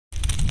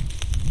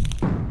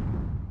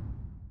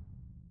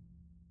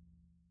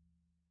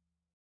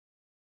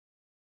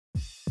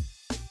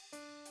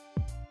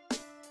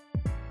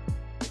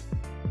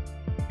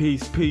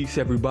Peace,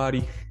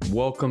 everybody.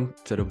 Welcome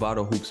to the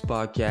Vital Hoops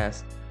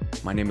Podcast.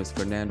 My name is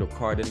Fernando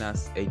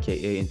Cardenas,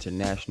 aka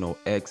International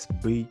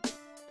XB.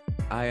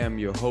 I am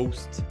your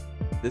host.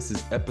 This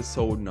is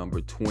episode number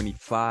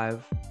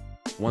 25.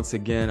 Once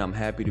again, I'm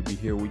happy to be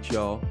here with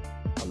y'all.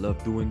 I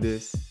love doing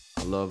this.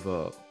 I love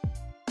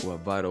what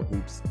Vital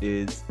Hoops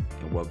is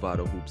and what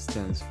Vital Hoops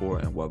stands for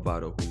and what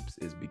Vital Hoops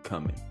is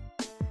becoming.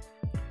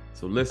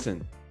 So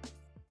listen,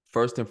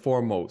 first and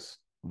foremost,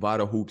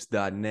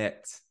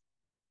 vitalhoops.net.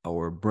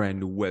 Our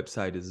brand new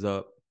website is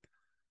up.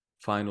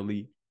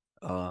 Finally,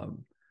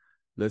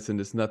 listen,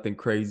 it's nothing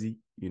crazy,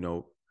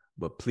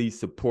 but please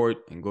support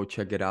and go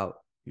check it out.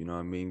 You know what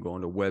I mean? Go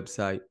on the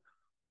website.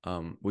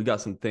 We got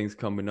some things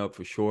coming up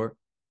for sure,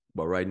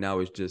 but right now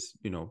it's just,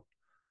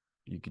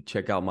 you can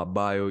check out my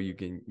bio. You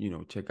can,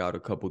 check out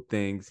a couple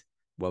things,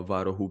 what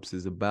Vital Hoops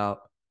is about.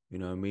 You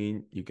know what I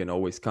mean? You can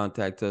always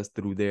contact us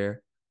through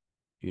there,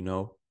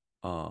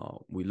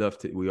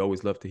 we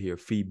always love to hear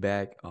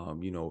feedback.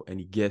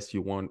 Any guests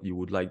you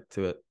would like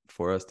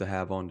for us to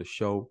have on the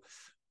show,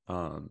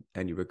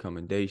 any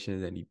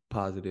recommendations, any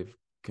positive,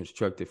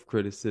 constructive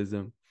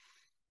criticism.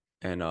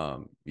 And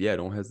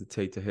don't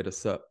hesitate to hit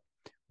us up.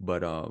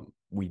 But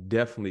we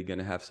definitely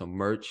gonna have some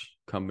merch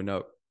coming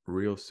up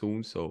real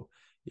soon. So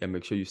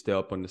make sure you stay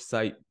up on the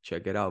site,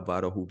 check it out,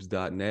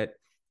 vitalhoops.net.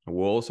 And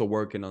we're also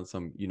working on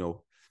some,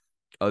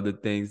 other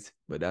things,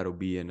 but that'll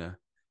be in the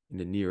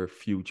near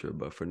future.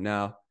 But for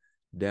now,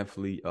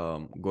 definitely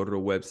go to the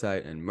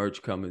website, and merch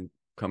coming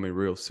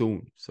real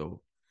soon. So,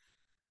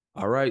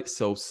 all right.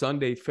 So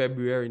Sunday,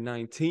 February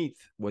 19th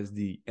was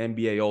the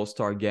NBA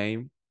All-Star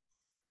Game.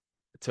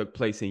 It took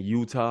place in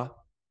Utah.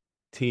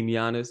 Team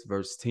Giannis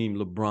versus Team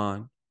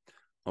LeBron.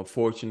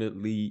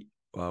 Unfortunately,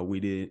 we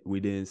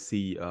didn't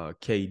see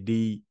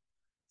KD,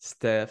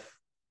 Steph,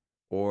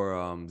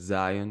 or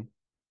Zion.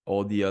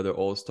 All the other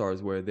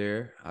All-Stars were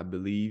there, I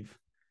believe.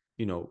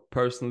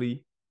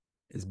 Personally,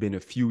 it's been a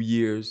few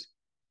years,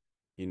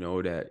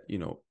 that,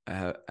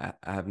 I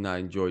have not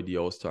enjoyed the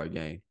All-Star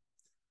Game.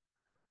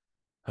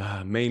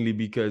 Mainly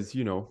because,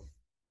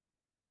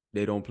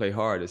 they don't play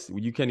hard.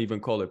 You can't even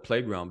call it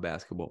playground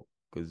basketball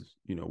because,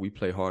 we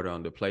play harder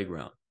on the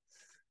playground.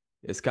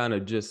 It's kind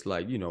of just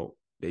like,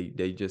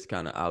 they just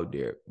kind of out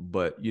there.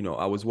 But,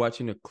 I was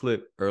watching a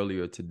clip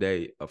earlier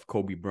today of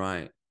Kobe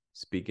Bryant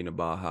speaking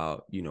about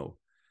how,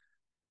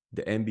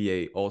 the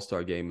NBA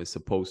All-Star Game is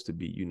supposed to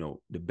be,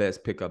 the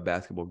best pickup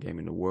basketball game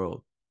in the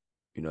world.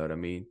 You know what I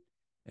mean?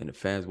 And the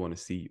fans want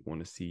to see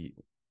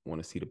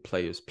the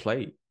players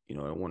play.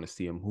 I want to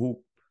see them hoop.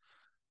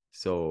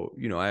 So,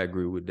 I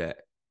agree with that.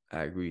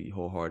 I agree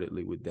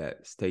wholeheartedly with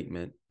that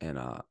statement. And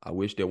I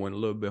wish they went a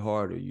little bit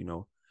harder.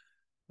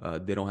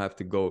 They don't have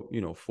to go,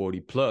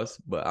 40 plus.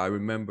 But I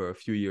remember a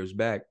few years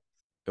back,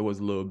 it was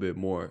a little bit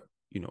more.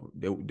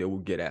 They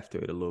would get after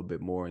it a little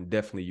bit more, and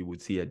definitely you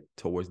would see it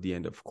towards the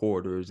end of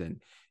quarters,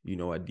 and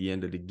at the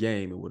end of the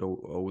game, it would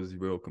always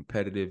real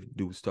competitive.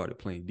 Dudes started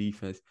playing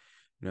defense.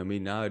 You know what I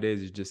mean?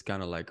 Nowadays it's just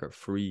kind of like an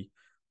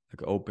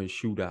open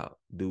shootout.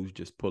 Dudes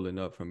just pulling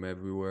up from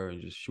everywhere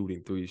and just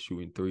shooting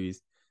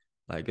threes.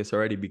 Like, it's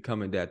already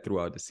becoming that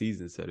throughout the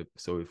season.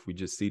 So if we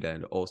just see that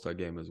in the All-Star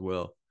Game as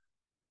well,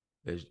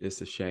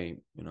 it's a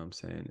shame. You know what I'm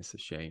saying? It's a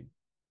shame.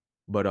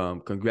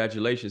 But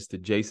congratulations to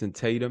Jason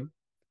Tatum.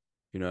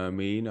 You know what I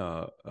mean?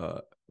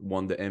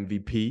 Won the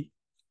MVP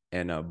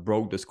and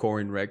broke the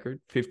scoring record,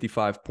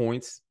 55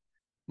 points,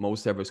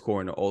 most ever score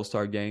in an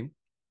All-Star game.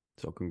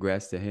 So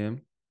congrats to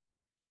him.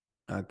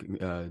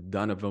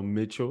 Donovan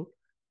Mitchell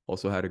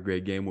also had a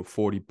great game with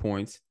 40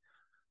 points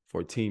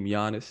for Team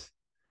Giannis.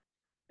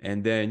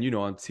 And then,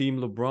 on Team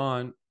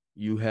LeBron,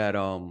 you had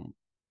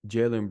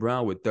Jaylen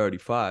Brown with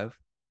 35.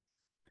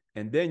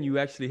 And then you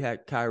actually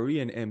had Kyrie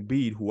and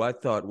Embiid, who I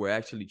thought were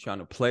actually trying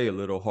to play a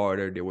little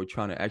harder. They were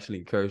trying to actually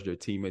encourage their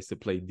teammates to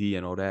play D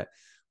and all that.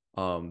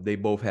 They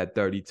both had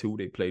 32.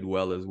 They played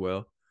well as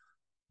well.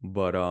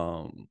 But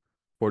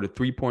for the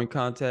three-point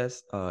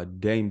contest,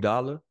 Dame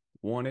Dollar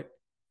won it.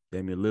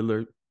 Damian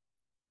Lillard,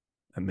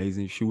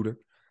 amazing shooter.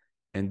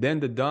 And then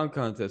the dunk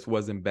contest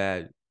wasn't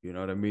bad. You know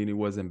what I mean? It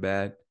wasn't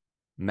bad.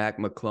 Mac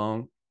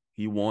McClung,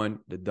 he won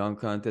the dunk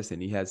contest,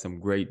 and he had some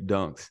great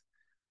dunks.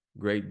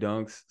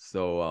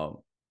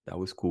 So that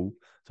was cool.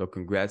 So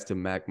congrats to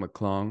Mac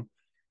McClung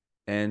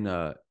and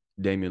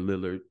Damian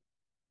Lillard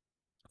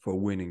for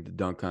winning the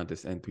dunk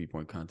contest and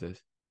three-point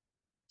contest.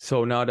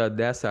 So now that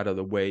that's out of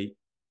the way,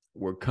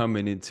 we're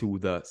coming into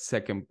the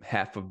second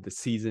half of the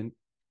season,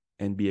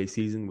 NBA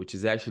season, which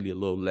is actually a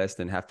little less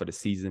than half of the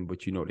season, but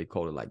they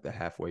call it like the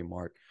halfway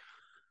mark.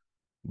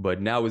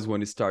 But now is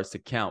when it starts to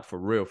count for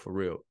real.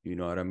 You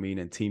know what I mean?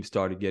 And teams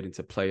start to get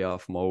into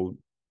playoff mode.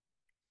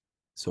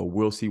 So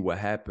we'll see what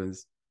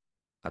happens.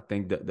 I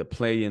think that the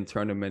play-in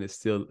tournament is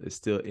still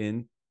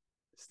in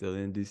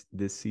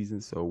this season.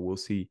 So we'll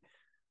see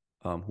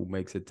who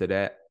makes it to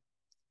that.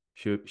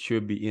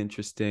 Should be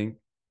interesting.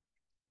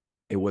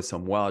 It was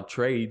some wild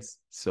trades.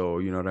 So,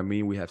 you know what I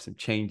mean? We have some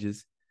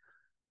changes.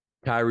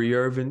 Kyrie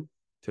Irving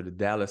to the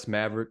Dallas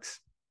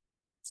Mavericks.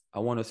 I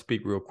want to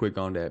speak real quick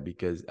on that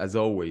because, as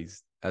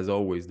always, as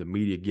always, the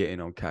media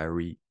getting on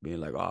Kyrie, being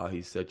like, oh,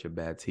 he's such a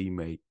bad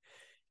teammate.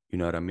 You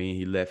know what I mean?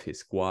 He left his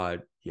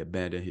squad, he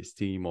abandoned his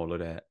team, all of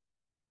that.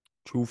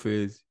 Truth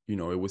is, you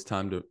know, it was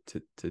time to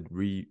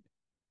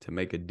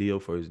make a deal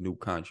for his new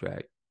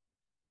contract.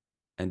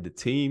 And the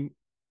team,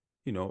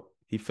 you know,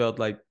 he felt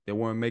like they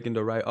weren't making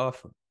the right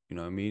offer. You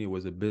know what I mean? It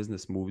was a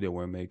business move. They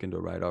weren't making the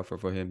right offer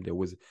for him. There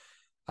was,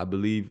 I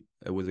believe,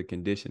 it was a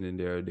condition in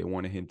there. They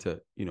wanted him to,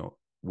 you know,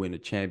 win a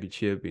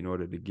championship in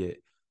order to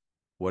get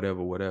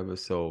whatever.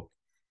 So,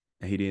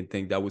 and he didn't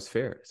think that was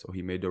fair. So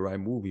he made the right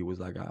move. He was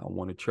like, I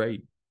want to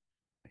trade.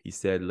 He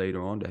said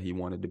later on that he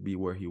wanted to be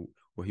where he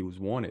was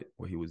wanted,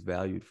 where he was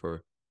valued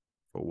for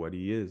what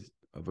he is,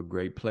 of a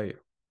great player.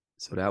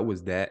 So that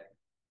was that.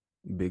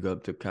 Big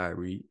up to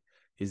Kyrie.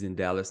 He's in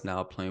Dallas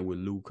now playing with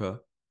Luka.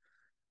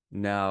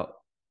 Now,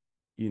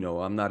 you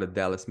know, I'm not a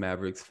Dallas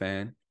Mavericks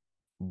fan,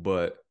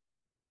 but,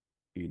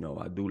 you know,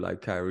 I do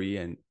like Kyrie,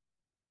 and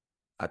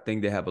I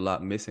think they have a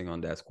lot missing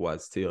on that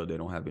squad still. They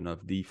don't have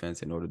enough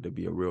defense in order to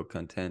be a real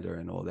contender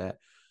and all that.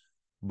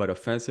 But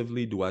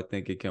offensively, do I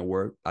think it can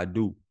work? I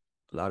do.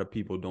 A lot of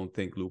people don't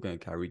think Luka and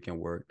Kyrie can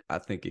work. I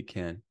think it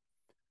can,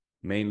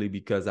 mainly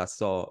because I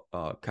saw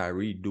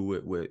Kyrie do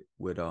it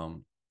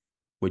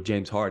with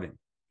James Harden.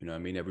 You know what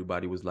I mean?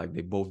 Everybody was like,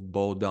 they both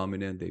ball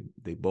dominant.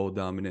 They ball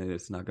dominant.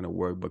 It's not going to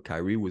work. But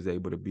Kyrie was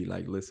able to be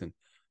like, listen,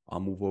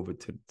 I'll move over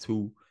to the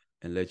 2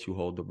 and let you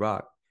hold the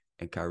rock.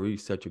 And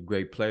Kyrie's such a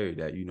great player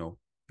that, you know,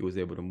 he was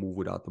able to move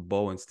without the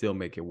ball and still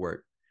make it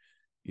work.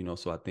 You know,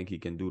 so I think he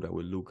can do that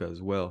with Luka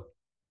as well.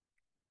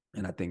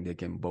 And I think they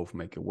can both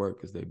make it work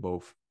because they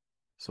both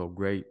so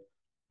great.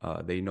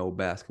 They know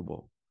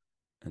basketball,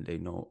 and they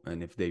know,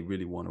 and if they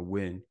really want to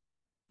win,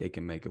 they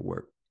can make it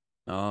work.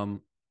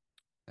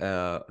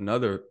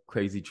 Another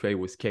crazy trade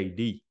was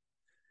KD.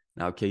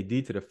 Now,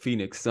 KD to the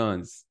Phoenix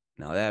Suns.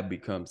 Now that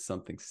becomes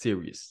something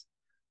serious.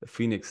 The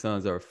Phoenix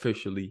Suns are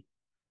officially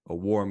a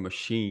war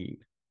machine.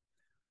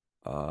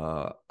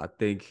 I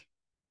think,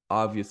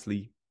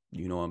 obviously,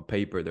 you know, on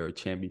paper, they're a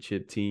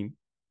championship team.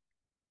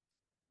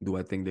 Do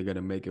I think they're going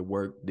to make it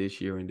work this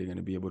year and they're going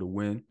to be able to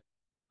win?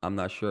 I'm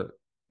not sure.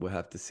 We'll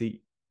have to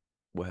see.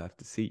 We'll have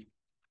to see.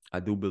 I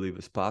do believe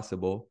it's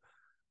possible.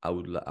 I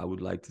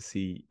would like to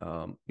see,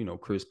 you know,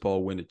 Chris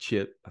Paul win a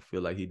chip. I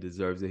feel like he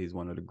deserves it. He's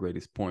one of the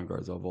greatest point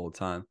guards of all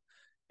time,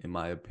 in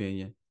my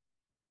opinion.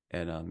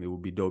 And it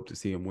would be dope to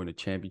see him win a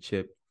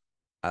championship.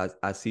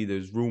 I see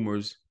there's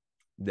rumors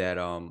that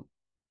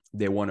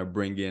they want to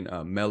bring in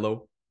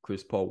Melo.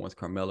 Chris Paul wants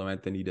Carmelo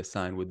Anthony to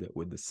sign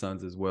with the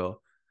Suns as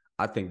well.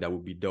 I think that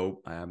would be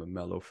dope. I am a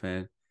Melo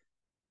fan,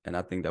 and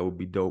I think that would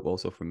be dope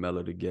also for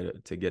Melo to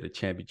get a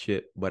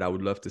championship. But I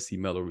would love to see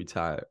Melo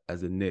retire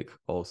as a Knick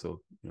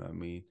also. You know what I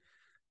mean?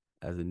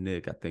 As a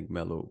Knick, I think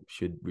Melo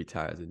should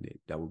retire as a Knick.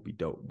 That would be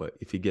dope. But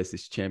if he gets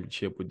this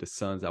championship with the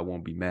Suns, I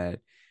won't be mad.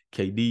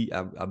 KD,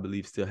 I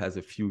believe, still has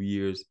a few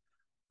years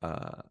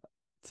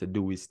to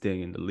do his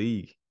thing in the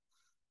league.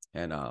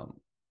 And I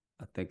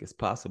think it's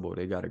possible.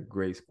 They got a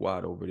great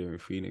squad over there in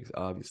Phoenix,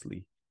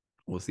 obviously.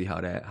 We'll see how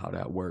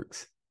that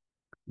works.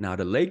 Now,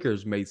 the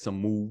Lakers made some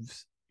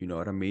moves. You know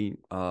what I mean?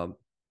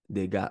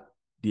 They got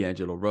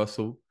D'Angelo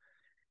Russell.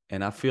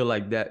 And I feel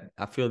like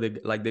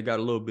they got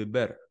a little bit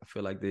better. I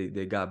feel like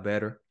they got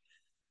better.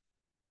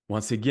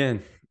 Once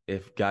again,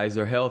 if guys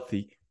are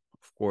healthy,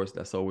 of course,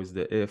 that's always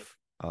the if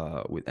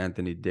with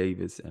Anthony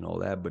Davis and all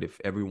that. But if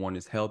everyone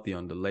is healthy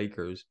on the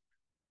Lakers,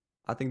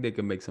 I think they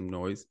can make some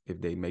noise if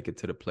they make it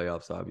to the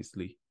playoffs,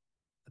 obviously.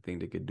 I think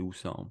they could do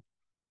some.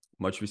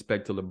 Much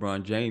respect to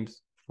LeBron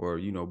James for,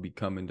 you know,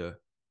 becoming the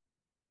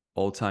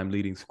all-time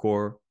leading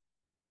scorer.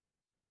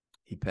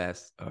 He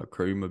passed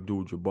Kareem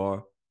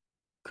Abdul-Jabbar.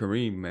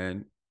 Kareem,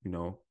 man, you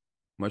know,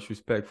 much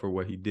respect for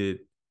what he did,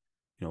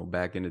 you know,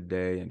 back in the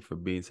day and for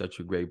being such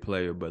a great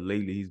player. But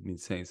lately he's been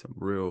saying some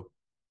real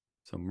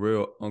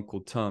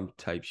Uncle Tom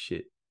type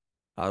shit.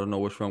 I don't know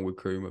what's wrong with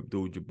Kareem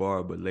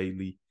Abdul-Jabbar, but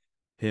lately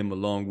him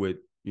along with,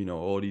 you know,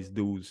 all these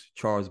dudes,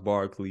 Charles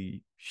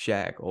Barkley,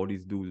 Shaq, all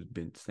these dudes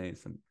been saying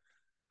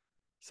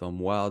some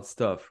wild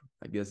stuff.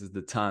 I guess it's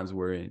the times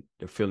we're in.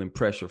 They're feeling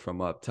pressure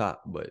from up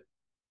top, but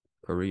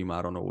Kareem,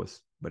 I don't know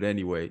but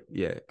anyway,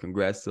 yeah,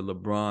 congrats to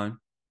LeBron.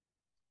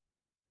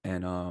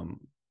 And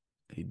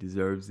he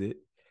deserves it.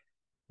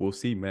 We'll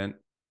see, man.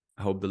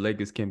 I hope the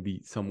Lakers can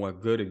be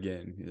somewhat good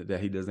again,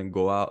 that he doesn't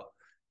go out,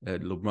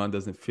 that LeBron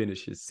doesn't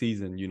finish his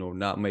season, you know,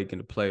 not making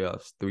the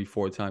playoffs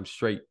 3-4 times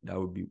straight. That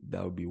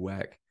would be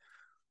whack.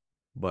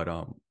 But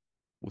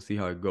we'll see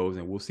how it goes,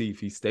 and we'll see if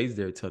he stays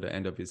there till the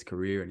end of his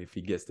career, and if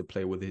he gets to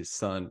play with his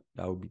son.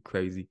 That would be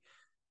crazy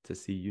to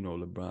see, you know,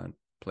 LeBron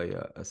play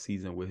a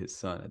season with his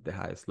son at the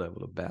highest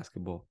level of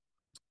basketball.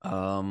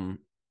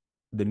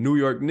 The New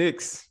York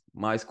Knicks,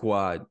 my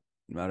squad,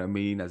 you know what I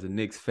mean? As a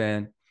Knicks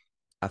fan,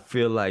 I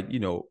feel like, you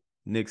know,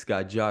 Knicks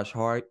got Josh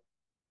Hart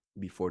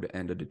before the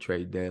end of the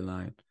trade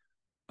deadline.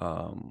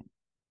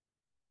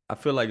 I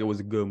feel like it was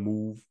a good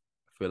move.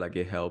 I feel like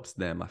it helps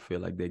them. I feel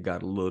like they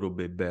got a little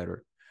bit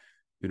better.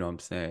 You know what I'm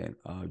saying?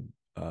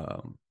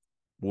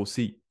 We'll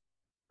see.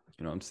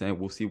 You know what I'm saying?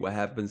 We'll see what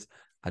happens.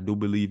 I do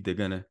believe they're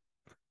going to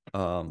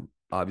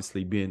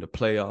Obviously being the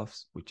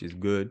playoffs, which is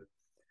good.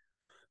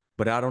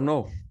 But I don't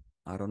know.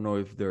 I don't know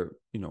if they're,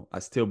 I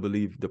still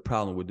believe the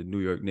problem with the New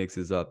York Knicks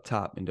is up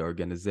top in the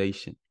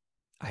organization.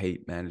 I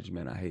hate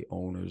management. I hate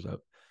owners.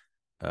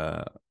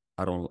 Uh,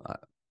 I don't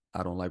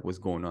I don't like what's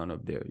going on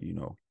up there,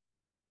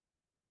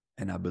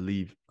 And I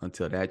believe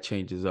until that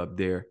changes up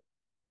there,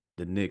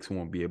 the Knicks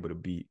won't be able to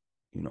beat,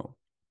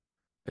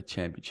 a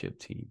championship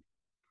team.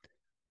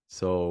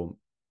 So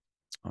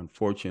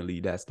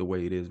unfortunately, that's the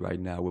way it is right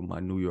now with my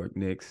New York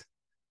Knicks.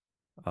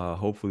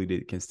 Hopefully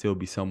they can still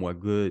be somewhat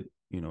good,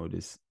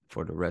 this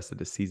for the rest of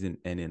the season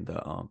and in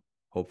the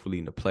hopefully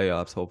in the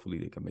playoffs. Hopefully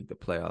they can make the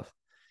playoffs.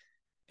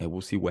 And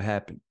we'll see what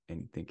happens.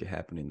 Anything can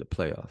happen in the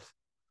playoffs.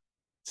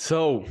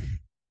 So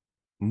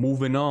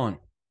moving on.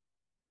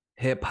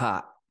 Hip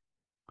hop.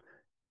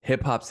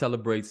 Hip hop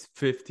celebrates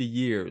 50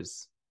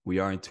 years. We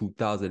are in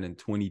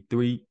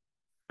 2023.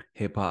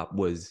 Hip hop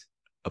was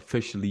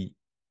officially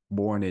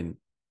born in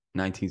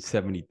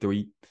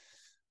 1973.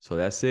 So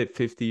that's it,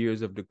 50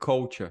 years of the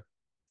culture.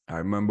 I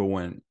remember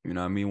when,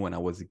 when I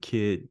was a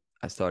kid,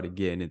 I started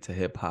getting into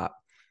hip hop.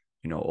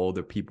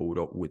 Older people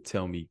would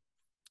tell me,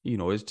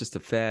 it's just a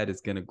fad.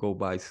 It's going to go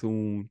by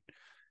soon.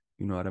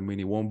 You know what I mean?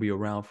 It won't be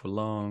around for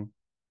long.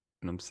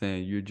 And I'm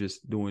saying, you're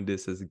just doing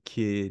this as a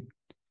kid.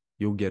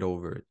 You'll get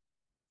over it.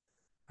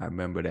 I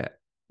remember that.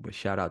 But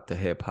shout out to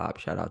hip hop.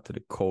 Shout out to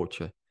the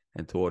culture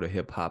and to all the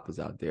hip hoppers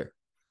out there.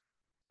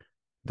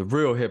 The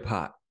real hip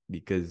hop,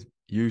 because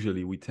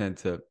usually we tend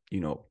to,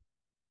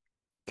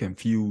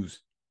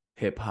 confuse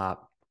hip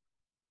hop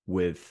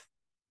with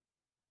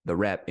the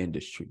rap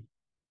industry.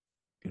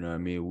 You know what I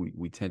mean?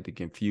 We tend to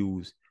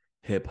confuse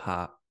hip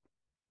hop,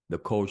 the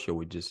culture,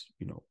 with just,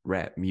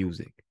 rap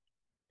music,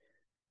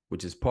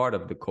 which is part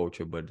of the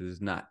culture, but it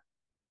is not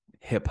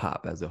hip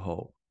hop as a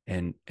whole.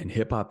 And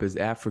hip hop is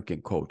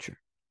African culture.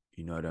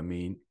 You know what I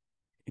mean?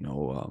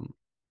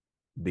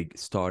 Big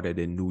started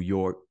in New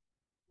York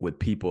with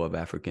people of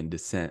African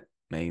descent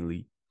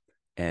mainly.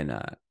 And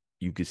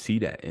you could see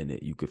that in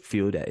it. You could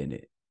feel that in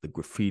it. The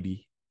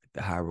graffiti,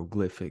 the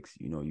hieroglyphics,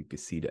 you could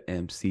see the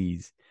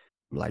MCs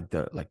like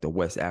the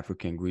West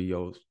African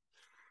griots.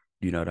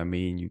 You know what I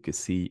mean? You could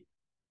see,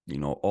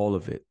 all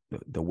of it,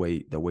 the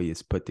way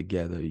it's put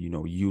together,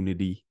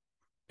 unity,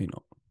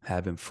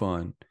 having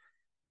fun.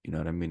 You know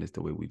what I mean? It's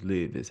the way we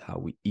live, it's how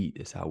we eat,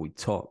 it's how we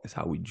talk, it's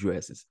how we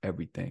dress, it's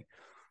everything.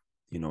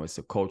 It's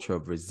a culture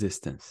of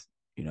resistance.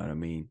 You know what I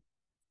mean?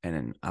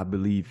 And I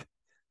believe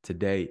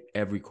today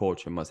every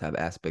culture must have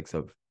aspects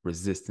of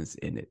resistance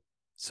in it.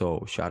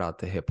 So shout out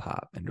to hip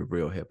hop and the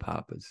real hip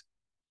hoppers.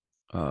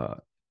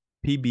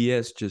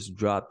 PBS just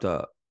dropped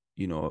a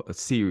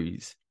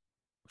series,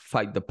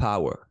 Fight the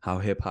Power: How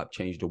Hip Hop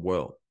Changed the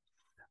World.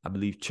 I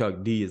believe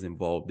Chuck D is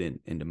involved in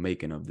the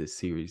making of this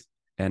series.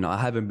 And I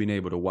haven't been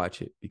able to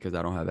watch it because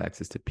I don't have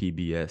access to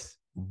PBS.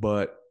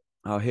 But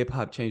how hip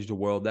hop changed the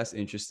world, that's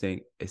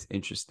interesting. It's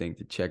interesting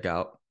to check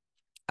out.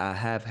 I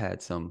have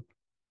had some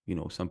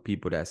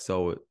people that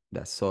saw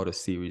the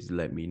series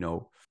let me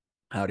know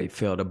how they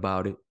felt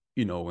about it,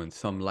 and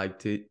some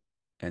liked it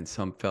and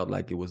some felt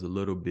like it was a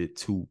little bit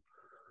too,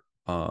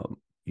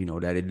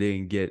 that it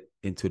didn't get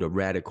into the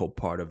radical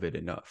part of it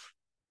enough.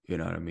 You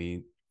know what I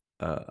mean?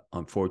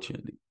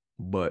 Unfortunately.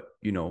 But,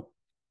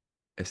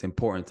 it's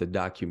important to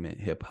document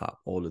hip hop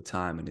all the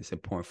time, and it's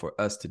important for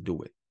us to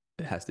do it.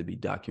 It has to be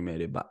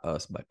documented by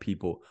us, by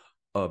people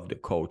of the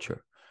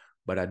culture.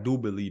 But I do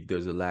believe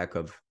there's a lack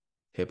of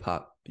hip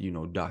hop,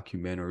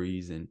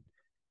 documentaries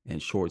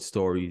and short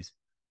stories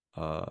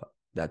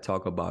that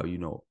talk about,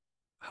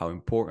 how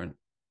important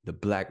the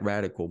Black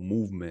radical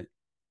movement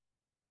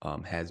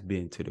has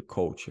been to the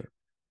culture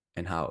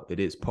and how it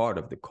is part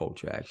of the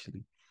culture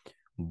actually.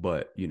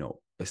 But,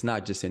 it's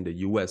not just in the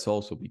US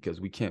also,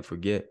 because we can't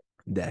forget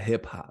that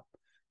hip hop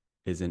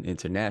is an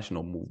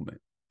international movement.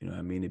 You know what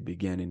I mean? It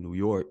began in New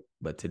York,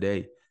 but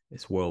today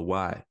it's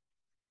worldwide.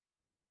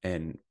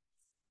 And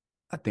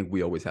I think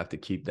we always have to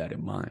keep that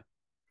in mind.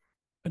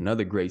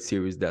 Another great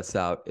series that's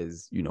out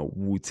is,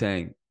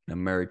 Wu-Tang, an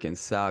American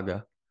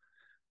Saga,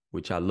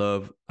 which I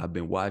love. I've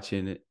been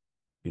watching it.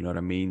 You know what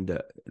I mean?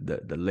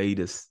 The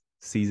latest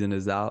season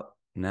is out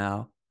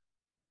now.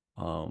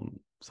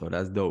 So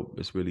that's dope.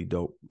 It's really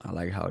dope. I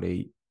like how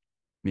they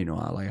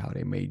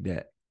made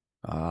that.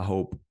 I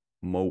hope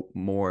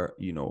more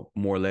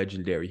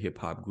legendary hip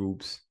hop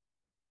groups,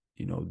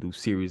 do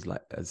series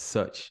like as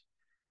such.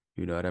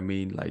 You know what I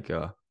mean? Like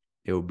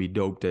it would be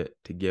dope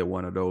to get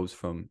one of those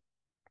from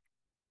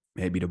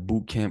maybe the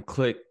Boot Camp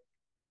Click.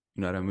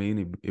 You know what I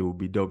mean? It would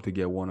be dope to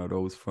get one of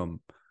those from,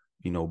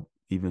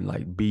 even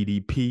like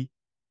BDP.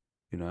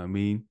 You know what I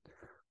mean?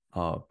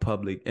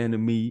 Public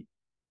Enemy.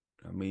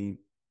 I mean,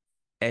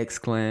 X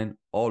Clan,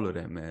 all of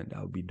them, man.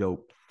 That would be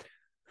dope.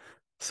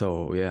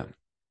 So yeah.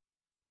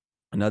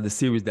 Another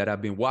series that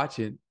I've been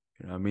watching,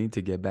 you know what I mean,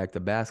 to get back to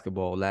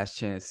basketball, Last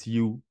Chance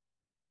U,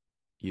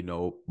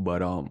 but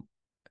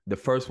the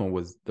first one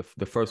was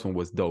the first one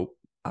was dope.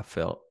 I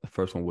felt the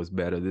first one was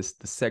better. The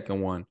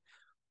second one,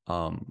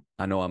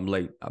 I know I'm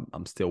late.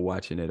 I'm still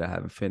watching it. I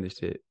haven't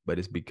finished it, but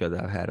it's because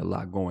I've had a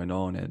lot going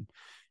on, and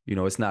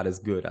it's not as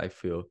good, I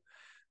feel.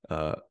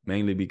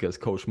 Mainly because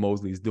Coach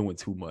Mosley is doing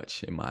too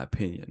much, in my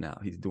opinion. Now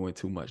he's doing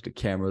too much. The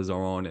cameras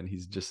are on, and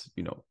he's just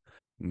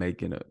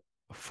making a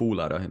fool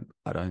out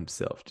of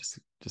himself. Just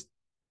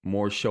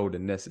more show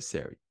than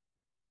necessary.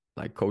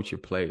 Like, coach your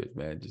players,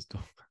 man. Just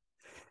don't.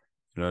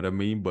 You know what I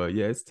mean? But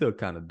yeah, it's still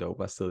kind of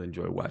dope. I still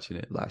enjoy watching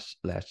it. Last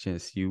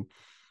Chance U,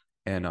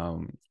 and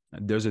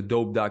there's a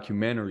dope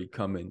documentary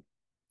coming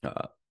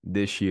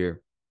this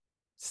year.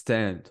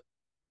 Stand.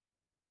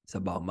 It's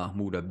about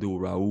Mahmoud Abdul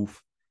Rauf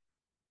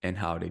and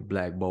how they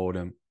blackballed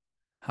him,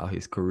 how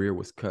his career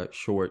was cut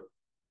short.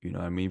 You know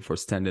what I mean? For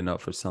standing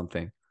up for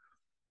something.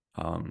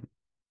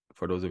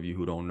 For those of you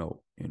who don't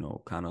know,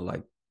 kind of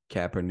like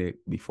Kaepernick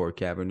before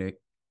Kaepernick,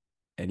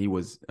 and he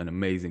was an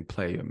amazing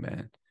player,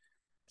 man.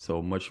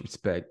 So much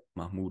respect,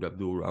 Mahmoud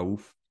Abdul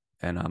Rauf,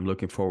 and I'm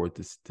looking forward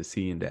to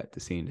seeing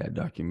that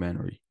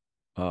documentary.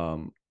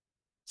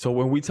 So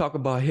when we talk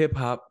about hip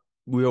hop,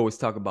 we always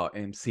talk about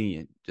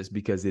MCing, just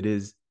because it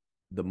is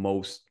the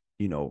most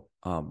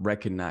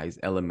recognized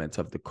element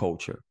of the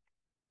culture.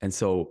 And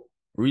so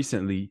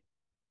recently,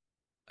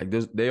 like,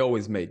 they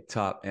always make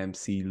top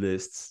MC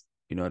lists,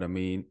 you know what I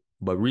mean?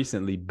 But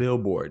recently,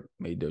 Billboard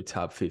made their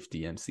top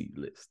 50 MC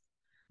list.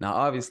 Now,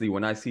 obviously,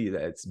 when I see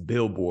that it's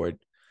Billboard,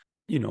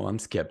 I'm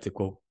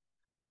skeptical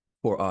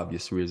for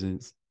obvious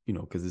reasons,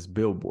 because it's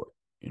Billboard,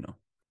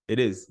 it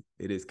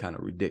is kind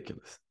of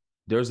ridiculous.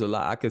 There's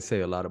I could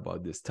say a lot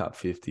about this top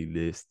 50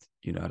 list,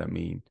 you know what I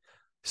mean?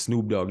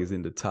 Snoop Dogg is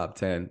in the top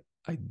 10.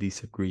 I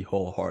disagree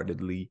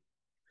wholeheartedly.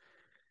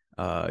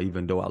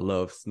 Even though I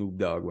loved Snoop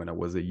Dogg when I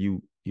was a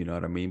youth, you know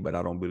what I mean? But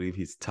I don't believe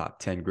he's top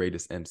 10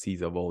 greatest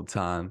MCs of all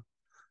time.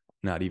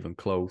 Not even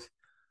close.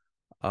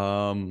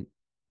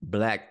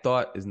 Black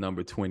Thought is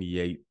number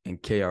 28 and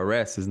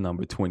KRS is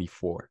number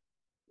 24.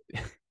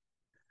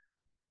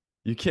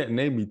 You can't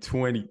name me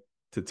 20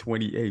 to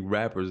 28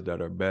 rappers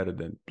that are better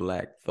than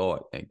Black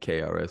Thought and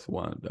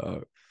KRS-One,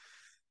 dog.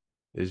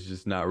 It's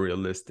just not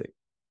realistic.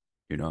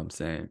 You know what I'm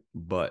saying?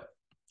 But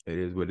it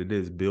is what it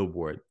is,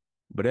 Billboard.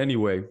 But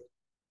anyway,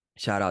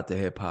 shout out to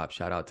hip hop.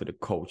 Shout out to the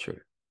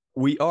culture.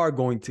 We are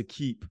going to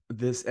keep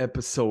this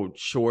episode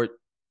short.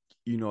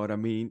 You know what I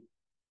mean?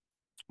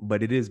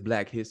 But it is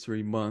Black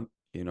History Month.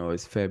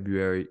 It's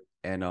February.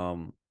 And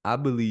I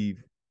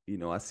believe,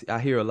 I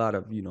hear a lot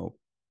of,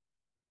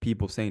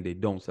 people saying they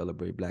don't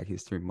celebrate Black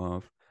History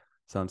Month.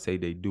 Some say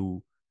they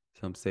do.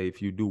 Some say,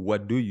 if you do,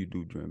 what do you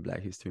do during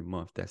Black History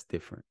Month? That's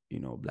different.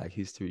 Black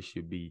history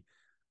should be,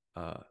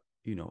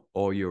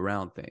 all year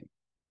round thing,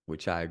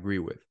 which I agree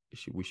with.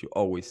 We should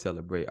always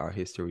celebrate our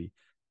history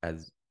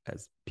as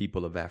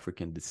people of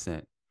African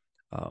descent,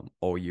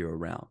 all year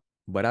around.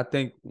 But I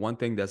think one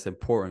thing that's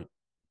important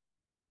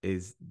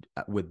is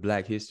with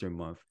Black History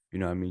Month,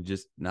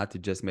 just not to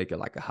just make it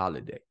like a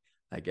holiday.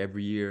 Like,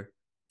 every year,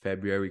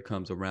 February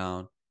comes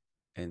around,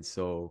 and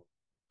so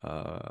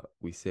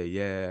we say,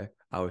 yeah,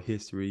 our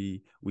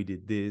history, we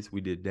did this,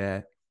 we did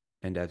that,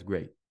 and that's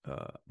great.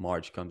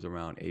 March comes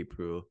around,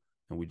 April,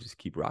 and we just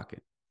keep rocking.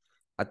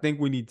 I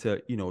think we need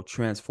to,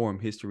 transform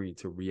history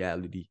into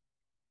reality.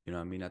 You know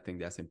what I mean? I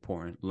think that's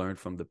important. Learn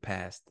from the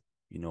past,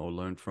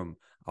 learn from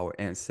our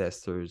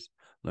ancestors,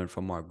 learn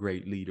from our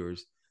great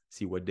leaders,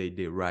 see what they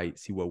did right,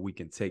 see what we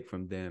can take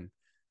from them,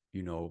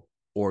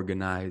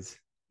 organize.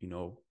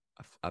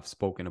 I've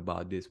spoken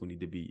about this. We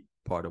need to be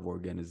part of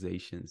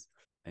organizations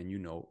and,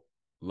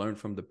 learn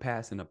from the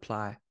past and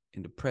apply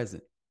in the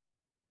present.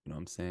 You know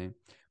what I'm saying?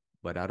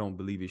 But I don't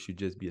believe it should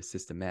just be a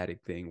systematic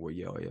thing where,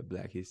 yeah,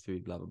 Black history,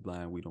 blah, blah,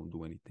 blah, and we don't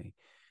do anything.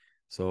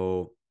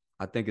 So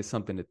I think it's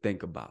something to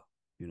think about.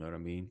 You know what I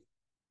mean?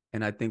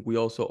 And I think we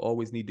also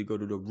always need to go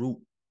to the root.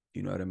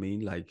 You know what I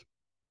mean? Like,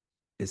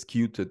 it's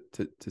cute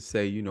to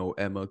say,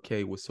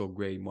 MLK was so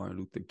great, Martin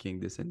Luther King,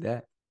 this and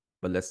that.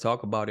 But let's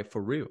talk about it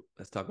for real.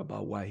 Let's talk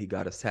about why he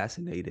got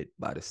assassinated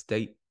by the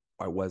state.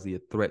 Or was he a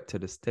threat to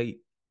the state?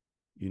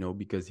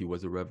 Because he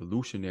was a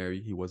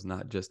revolutionary. He was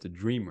not just a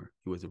dreamer.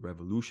 He was a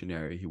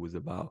revolutionary. He was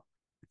about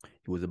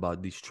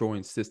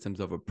destroying systems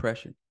of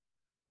oppression.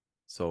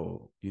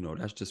 So,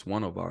 that's just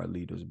one of our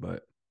leaders.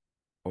 But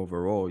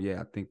overall,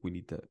 yeah, I think we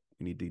need to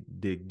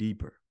dig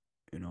deeper,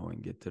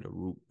 and get to the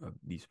root of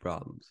these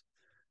problems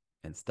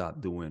and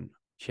stop doing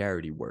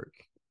charity work,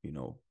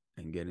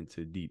 and get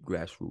into deep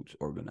grassroots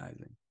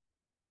organizing.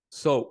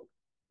 So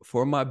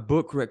for my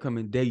book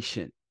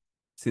recommendation,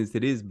 since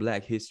it is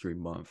Black History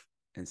Month,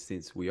 and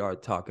since we are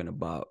talking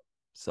about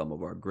some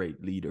of our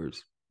great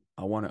leaders,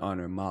 I want to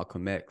honor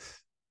Malcolm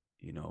X.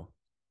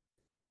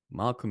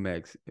 Malcolm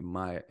X, in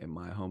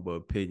my humble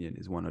opinion,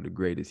 is one of the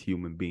greatest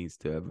human beings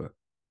to ever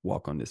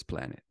walk on this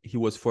planet. He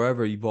was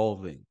forever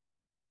evolving.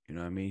 You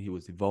know what I mean? He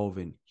was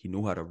evolving. He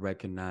knew how to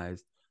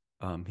recognize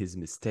his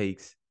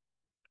mistakes.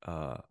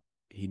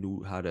 He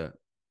knew how to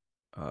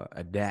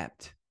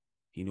adapt.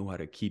 He knew how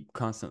to keep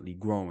constantly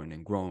growing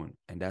and growing,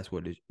 and that's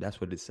what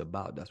it's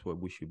about. That's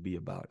what we should be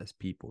about as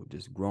people,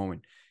 just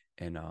growing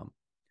and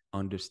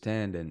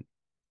understand and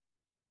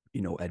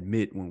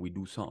admit when we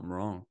do something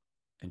wrong,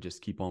 and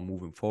just keep on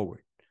moving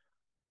forward,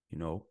 you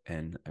know,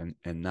 and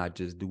not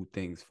just do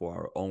things for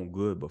our own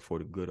good, but for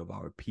the good of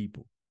our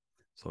people.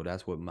 So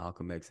that's what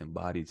Malcolm X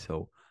embodied.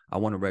 So I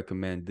want to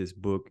recommend this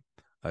book.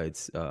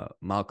 It's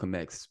Malcolm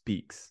X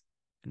Speaks,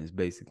 and it's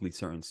basically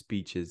certain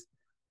speeches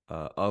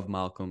of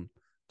Malcolm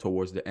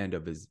towards the end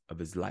of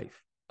his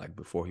life, like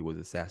before he was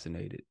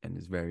assassinated. And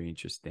it's very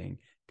interesting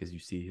because you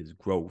see his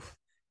growth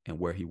and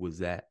where he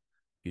was at,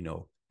 you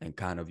know, and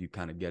you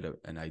kind of get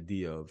an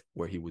idea of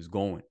where he was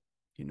going,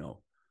 you know.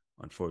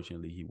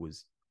 Unfortunately, he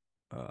was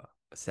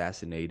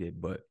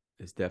assassinated, but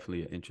it's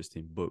definitely an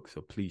interesting book.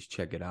 So please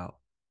check it out.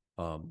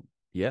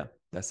 Yeah,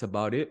 that's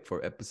about it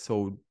for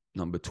episode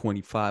number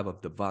 25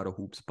 of the Vital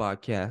Hoops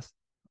podcast.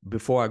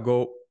 Before I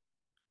go,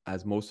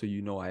 as most of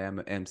you know, I am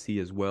an MC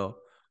as well.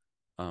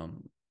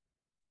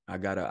 I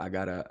got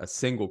a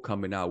single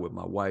coming out with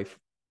my wife,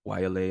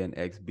 YLA and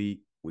XB.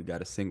 We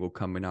got a single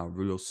coming out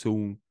real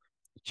soon.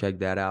 Check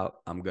that out.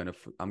 I'm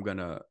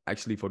gonna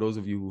actually, for those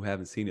of you who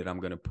haven't seen it, I'm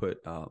gonna put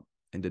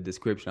in the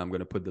description, I'm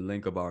gonna put the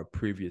link of our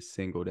previous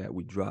single that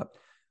we dropped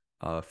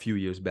a few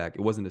years back.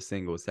 It wasn't a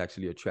single, it's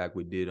actually a track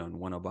we did on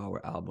one of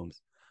our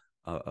albums,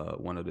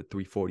 one of the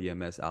 340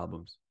 MS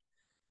albums.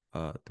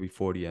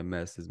 340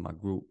 MS is my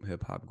group,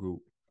 hip hop group.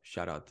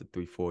 Shout out to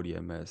 340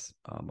 MS,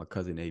 my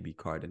cousin AB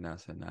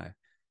Cardenas and I.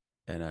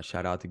 And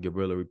shout out to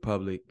Guerrilla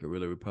Republic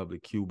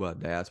Cuba,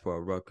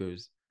 Diaspora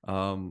Rutgers.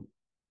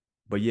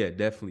 But yeah,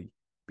 definitely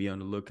be on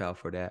the lookout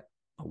for that.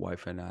 My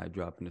wife and I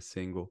dropping a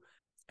single.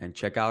 And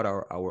check out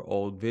our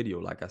old video.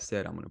 Like I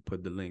said, I'm going to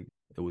put the link.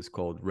 It was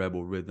called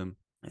Rebel Rhythm.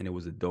 And it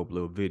was a dope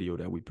little video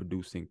that we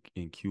produced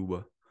in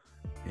Cuba.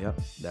 Yep,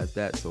 that's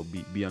that. So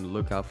be on the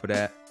lookout for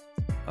that.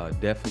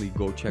 Definitely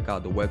go check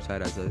out the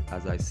website,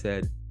 as I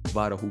said,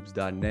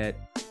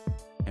 vitalhoops.net.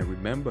 And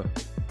remember,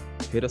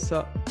 hit us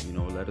up. You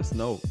know, let us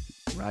know.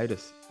 Write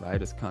us,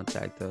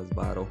 contact us,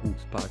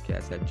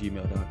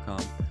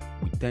 vitalhoopspodcast@gmail.com.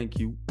 We thank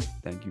you.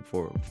 Thank you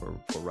for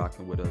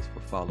rocking with us, for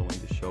following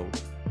the show.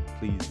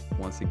 Please,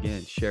 once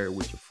again, share it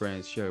with your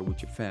friends, share it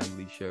with your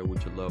family, share it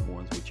with your loved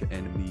ones, with your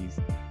enemies.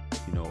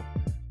 You know,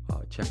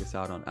 check us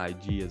out on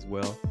IG as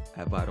well,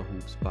 at Vital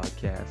Hoops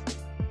Podcast,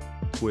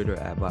 Twitter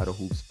at Vital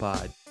Hoops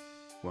Pod.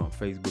 We're on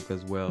Facebook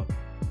as well.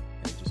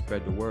 And just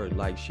spread the word.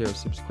 Like, share,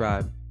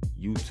 subscribe.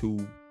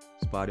 YouTube,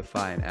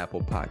 Spotify, and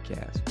Apple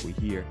Podcasts. We're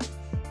here.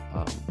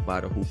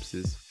 Vital Hoops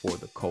is for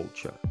the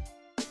culture.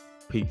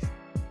 Peace.